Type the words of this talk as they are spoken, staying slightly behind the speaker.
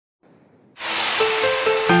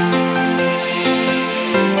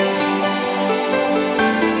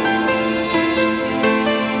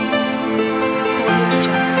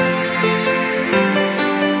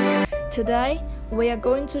Today, we are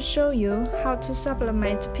going to show you how to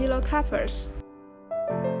sublimate pillow covers.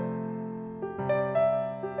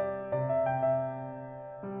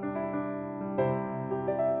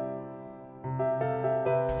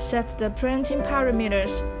 Set the printing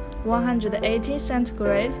parameters 180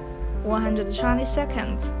 centigrade, 120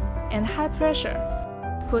 seconds, and high pressure.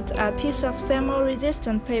 Put a piece of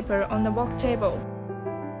thermal-resistant paper on the work table.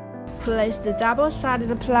 Place the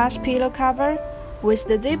double-sided plush pillow cover with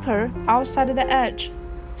the zipper outside the edge,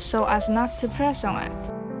 so as not to press on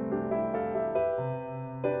it.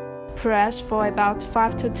 Press for about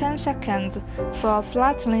 5 to 10 seconds for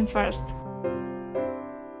flattening first.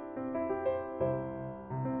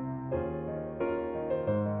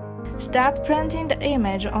 Start printing the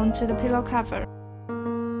image onto the pillow cover.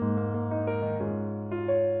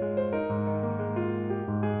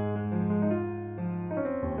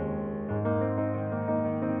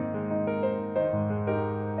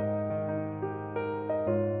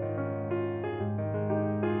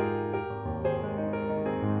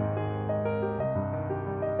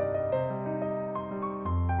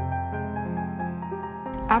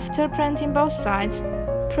 After printing both sides,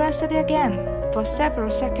 press it again for several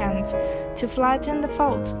seconds to flatten the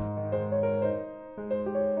folds.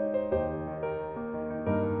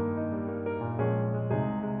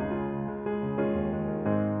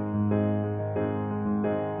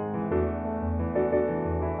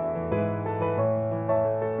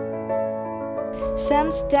 Same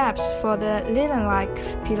steps for the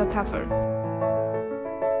linen-like pillow cover.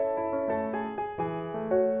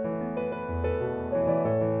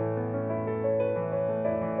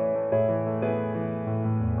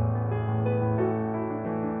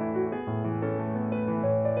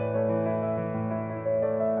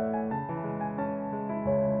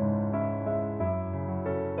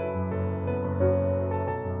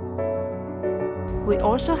 We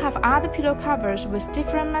also have other pillow covers with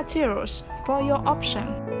different materials for your option.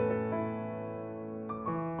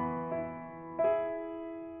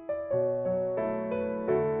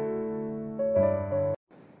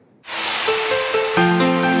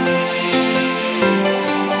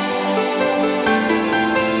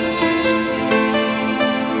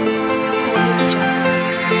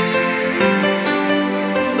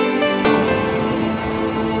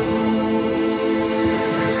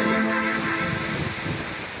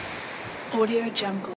 Audio Jungle.